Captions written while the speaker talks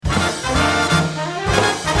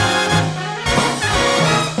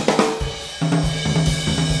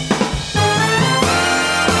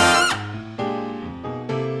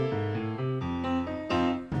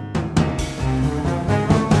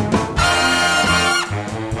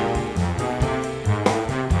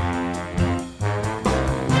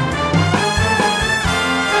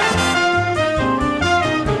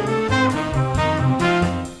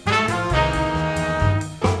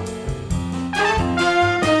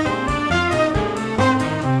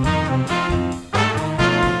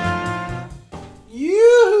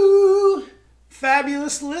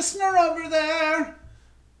fabulous listener over there.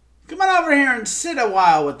 Come on over here and sit a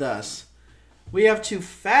while with us. We have 2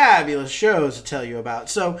 fabulous shows to tell you about,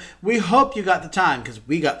 so we hope you got the time because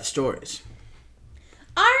we got the stories.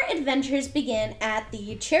 Our adventures begin at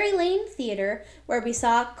the Cherry Lane Theater, where we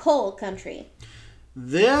saw Coal Country.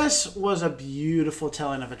 This was a beautiful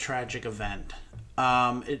telling of a tragic event.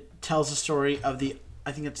 It tells the story of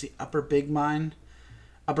I think it's the Upper Big Branch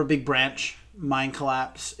mine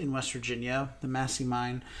collapse in West Virginia, the Massey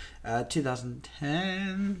Mine,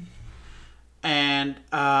 2010. And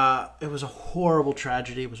it was a horrible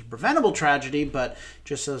tragedy. It was a preventable tragedy, but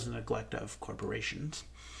just as a neglect of corporations.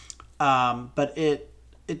 But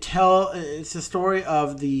it's the story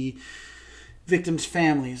of the victims'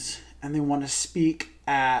 families, and they want to speak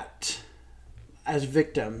as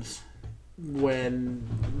victims when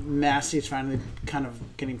Massey's finally kind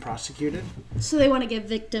of getting prosecuted. So they want to give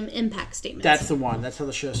victim impact statements. That's the one. That's how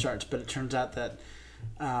the show starts. But it turns out that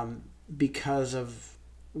because of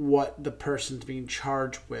what the person's being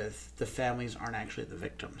charged with, the families aren't actually the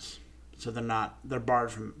victims. So they're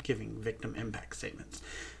barred from giving victim impact statements.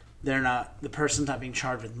 The person's not being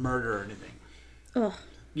charged with murder or anything. Ugh.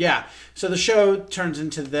 Yeah. So the show turns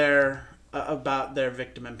into about their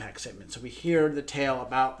victim impact statement. So we hear the tale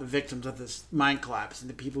about the victims of this mine collapse and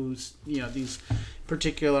the people who's, these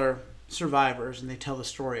particular survivors, and they tell the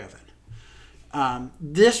story of it.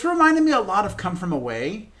 This reminded me a lot of Come From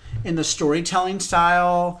Away in the storytelling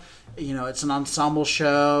style. It's an ensemble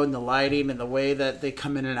show, and the lighting and the way that they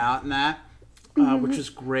come in and out in that, which was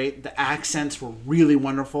great. The accents were really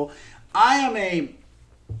wonderful. I am a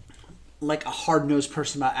hard-nosed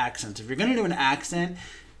person about accents. If you're going to do an accent,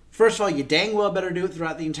 first of all, you dang well better do it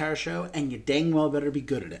throughout the entire show, and you dang well better be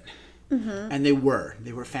good at it. Mm-hmm. And they were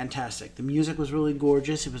fantastic. The music was really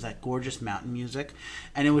gorgeous. It was that gorgeous mountain music,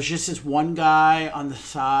 and it was just this one guy on the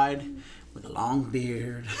side with a long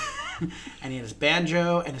beard, and he had his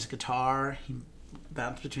banjo and his guitar. He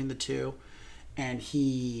bounced between the two, and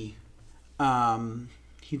he'd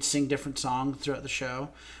sing different songs throughout the show.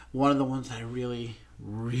 One of the ones that I really,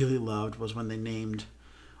 really loved was when they named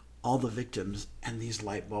all the victims, and these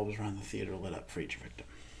light bulbs around the theater lit up for each victim,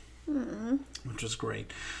 which was great.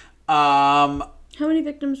 How many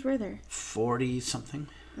victims were there? 40-something.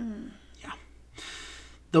 Yeah.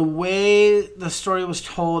 The way the story was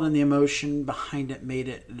told and the emotion behind it made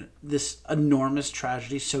it this enormous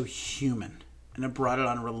tragedy so human, and it brought it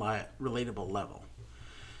on a relatable level.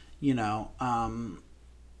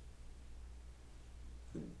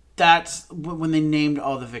 That's when they named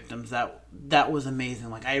all the victims. That was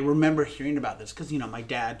amazing. I remember hearing about this because my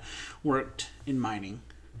dad worked in mining,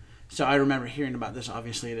 so I remember hearing about this.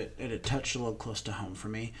 Obviously, it touched a little close to home for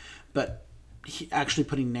me. But actually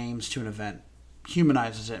putting names to an event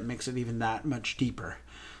humanizes it, makes it even that much deeper.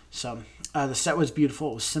 So the set was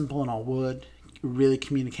beautiful. It was simple and all wood. It really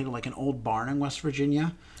communicated like an old barn in West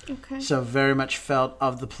Virginia. Okay. So very much felt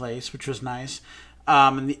of the place, which was nice.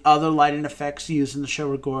 And the other lighting effects used in the show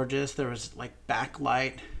were gorgeous. There was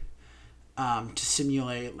backlight to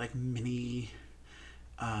simulate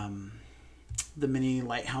the mini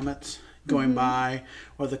light helmets going by,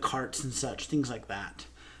 or the carts and such, things like that.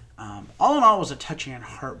 All in all, it was a touching and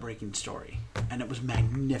heartbreaking story, and it was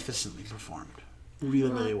magnificently performed.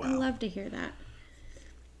 Really, really well. I love to hear that.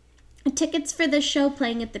 Tickets for this show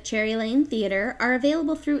playing at the Cherry Lane Theater are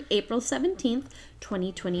available through April 17th,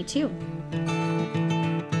 2022.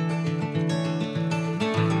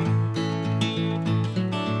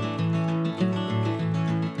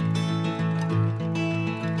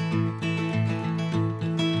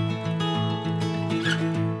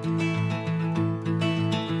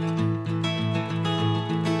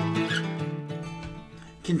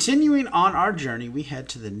 Continuing on our journey, we head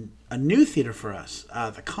to a new theater for us,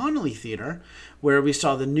 the Connolly Theater, where we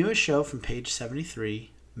saw the newest show from page 73,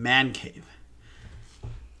 Man Cave.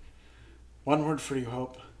 One word for you,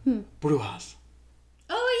 Hope. Brujas.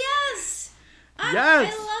 Oh, yes!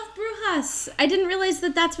 Yes! I love Brujas. I didn't realize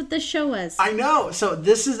that that's what this show was. I know. So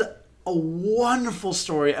this is a wonderful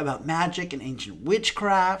story about magic and ancient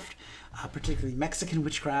witchcraft, particularly Mexican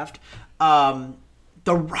witchcraft. The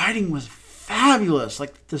writing was fabulous.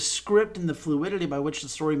 The script and the fluidity by which the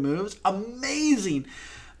story moves, amazing.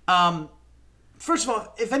 First of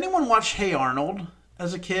all, if anyone watched Hey Arnold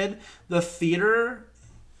as a kid, the theater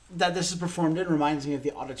that this is performed in reminds me of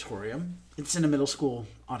the auditorium. It's in a middle school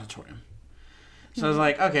auditorium. So I was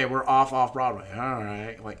like, okay, we're off Broadway. All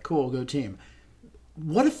right, cool, go team.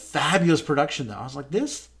 What a fabulous production, though. I was like,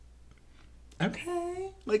 this, okay.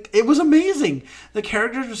 It was amazing. The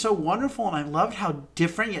characters were so wonderful, and I loved how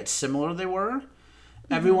different yet similar they were.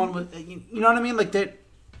 Everyone was, you know what I mean?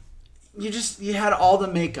 you had all the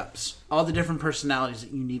makeups, all the different personalities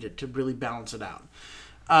that you needed to really balance it out.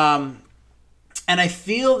 And I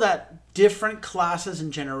feel that different classes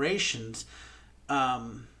and generations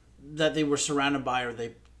that they were surrounded by or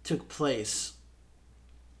they took place,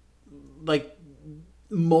 like,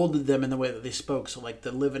 molded them in the way that they spoke. So, like,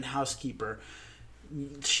 the live-in housekeeper,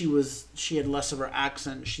 she had less of her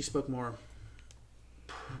accent. She spoke more,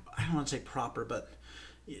 I don't want to say proper, but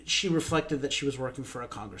she reflected that she was working for a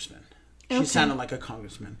congressman. She sounded like a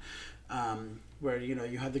congressman. Where,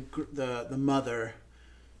 you had the mother,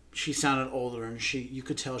 she sounded older, and you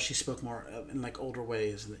could tell she spoke more in, like, older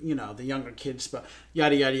ways. The younger kids spoke,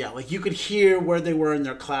 yada, yada, yada. Like, you could hear where they were in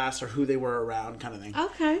their class or who they were around, kind of thing.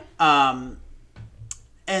 Okay.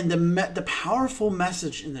 And the powerful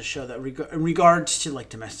message in the show that in regards to, like,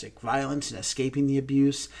 domestic violence and escaping the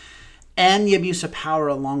abuse and the abuse of power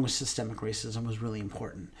along with systemic racism was really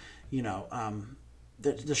important.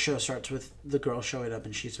 The show starts with the girl showing up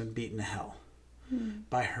and she's been beaten to hell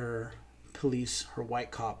by her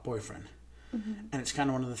white cop boyfriend. Mm-hmm. And it's kind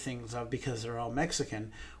of one of the things of, because they're all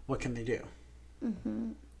Mexican, what can they do?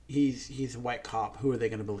 Mm-hmm. He's a white cop. Who are they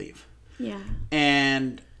going to believe? Yeah.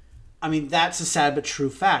 And I mean, that's a sad but true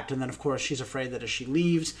fact. And then, of course, she's afraid that if she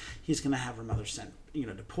leaves, he's going to have her mother sent,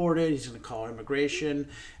 deported. He's going to call immigration.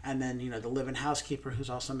 And then, the live-in housekeeper, who's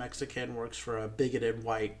also Mexican, works for a bigoted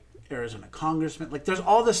white Arizona congressman. Like, there's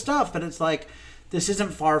all this stuff, but it's like, this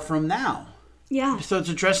isn't far from now. Yeah. So it's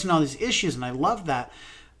addressing all these issues, and I love that.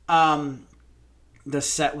 The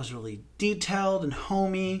set was really detailed and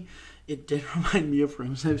homey. It did remind me of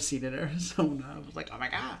rooms I've seen in Arizona. I was like, oh my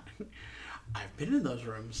God, I've been in those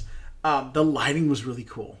rooms. The lighting was really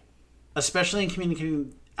cool, especially in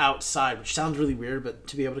communicating outside, which sounds really weird, but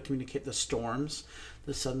to be able to communicate the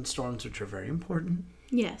sudden storms, which are very important.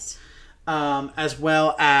 Yes. As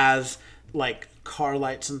well as, like, car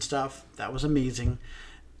lights and stuff. That was amazing.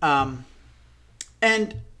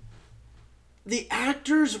 And the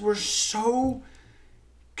actors were so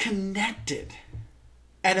connected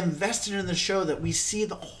and invested in the show that we see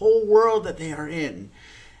the whole world that they are in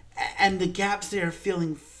and the gaps they are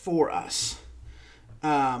filling for us.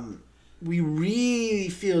 We really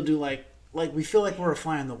feel we feel like we're a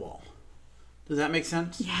fly on the wall. Does that make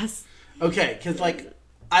sense? Yes. Okay, because, like,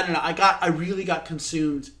 I don't know, I really got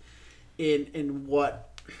consumed in what.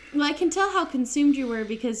 Well, I can tell how consumed you were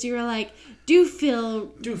because you were like, do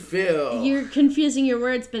feel. You're confusing your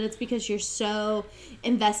words, but it's because you're so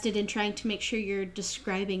invested in trying to make sure you're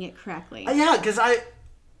describing it correctly. Yeah, because I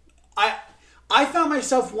found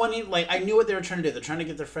myself wanting, like, I knew what they were trying to do. They're trying to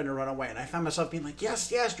get their friend to run away. And I found myself being like, yes,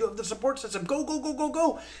 you have the support system. Go, go, go, go,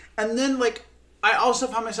 go. And then, like, I also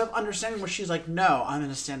found myself understanding where she's like, no, I'm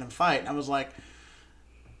going to stand and fight. And I was like,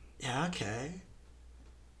 yeah, okay.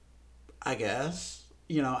 I guess.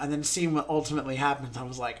 And then seeing what ultimately happens, I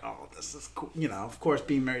was like, oh, this is cool. Of course,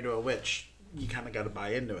 being married to a witch, you kind of got to buy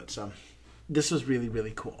into it. So this was really,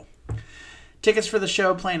 really cool. Tickets for the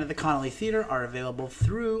show playing at the Connolly Theater are available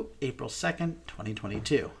through April 2nd,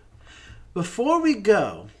 2022. Before we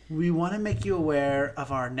go, we want to make you aware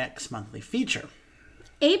of our next monthly feature.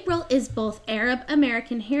 April is both Arab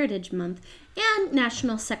American Heritage Month and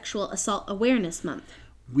National Sexual Assault Awareness Month.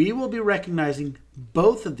 We will be recognizing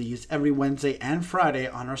both of these every Wednesday and Friday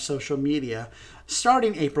on our social media,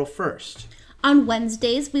 starting April 1st. On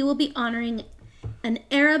Wednesdays, we will be honoring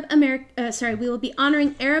Arab American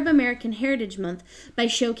Heritage Month by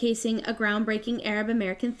showcasing a groundbreaking Arab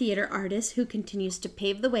American theater artist who continues to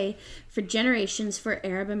pave the way for generations for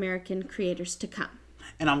Arab American creators to come.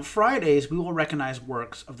 And on Fridays, we will recognize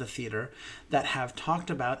works of the theater that have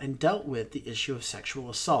talked about and dealt with the issue of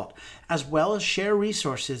sexual assault, as well as share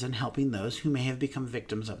resources in helping those who may have become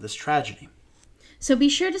victims of this tragedy. So be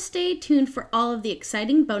sure to stay tuned for all of the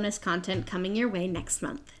exciting bonus content coming your way next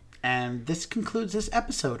month. And this concludes this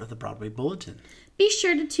episode of the Broadway Bulletin. Be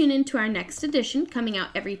sure to tune in to our next edition coming out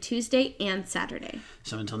every Tuesday and Saturday.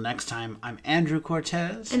 So until next time, I'm Andrew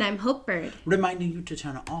Cortez. And I'm Hope Bird. Reminding you to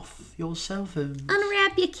turn off your cell phones.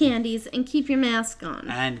 Unwrap your candies and keep your mask on.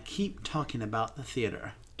 And keep talking about the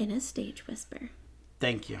theater. In a stage whisper.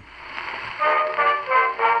 Thank you.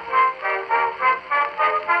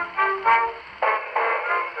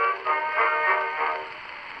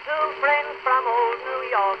 Two friends from old New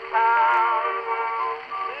York town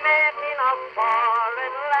met in a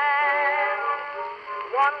foreign land.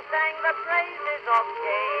 One sang the praises of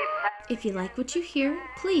Cape Town. If you like what you hear,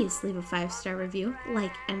 please leave a 5-star review,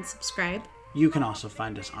 like, and subscribe. You can also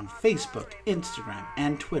find us on Facebook, Instagram,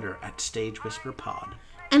 and Twitter at Stage Whisper Pod.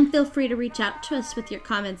 And feel free to reach out to us with your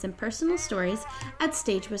comments and personal stories at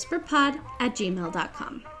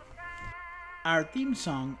stagewhisperpod@gmail.com. Our theme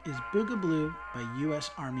song is Boogaloo by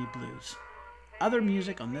U.S. Army Blues. Other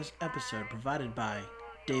music on this episode provided by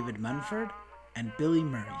David Munford and Billy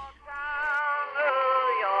Murray.